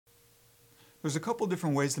There's a couple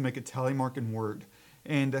different ways to make a tally mark in Word.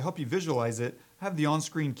 And to help you visualize it, I have the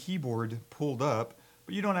on-screen keyboard pulled up,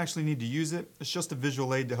 but you don't actually need to use it. It's just a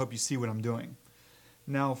visual aid to help you see what I'm doing.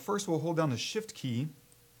 Now, first we'll hold down the Shift key,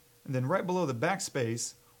 and then right below the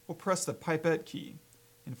backspace, we'll press the pipette key.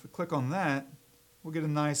 And if we click on that, we'll get a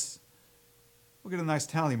nice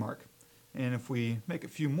tally mark. And if we make a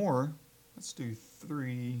few more, let's do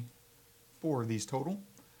 4 of these total.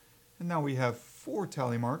 And now we have 4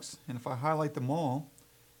 tally marks, and if I highlight them all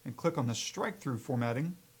and click on the strike through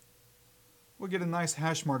formatting, we'll get a nice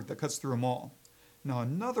hash mark that cuts through them all. Now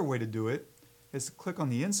another way to do it is to click on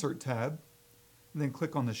the Insert tab, and then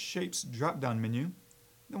click on the Shapes drop-down menu.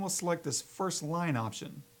 Then we'll select this first line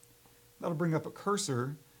option. That'll bring up a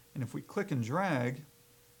cursor, and if we click and drag,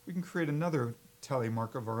 we can create another tally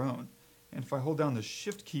mark of our own. And if I hold down the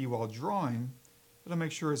Shift key while drawing, it'll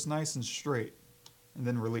make sure it's nice and straight, and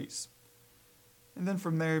then release. And then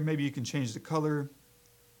from there, maybe you can change the color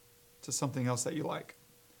to something else that you like.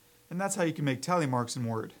 And that's how you can make tally marks in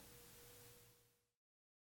Word.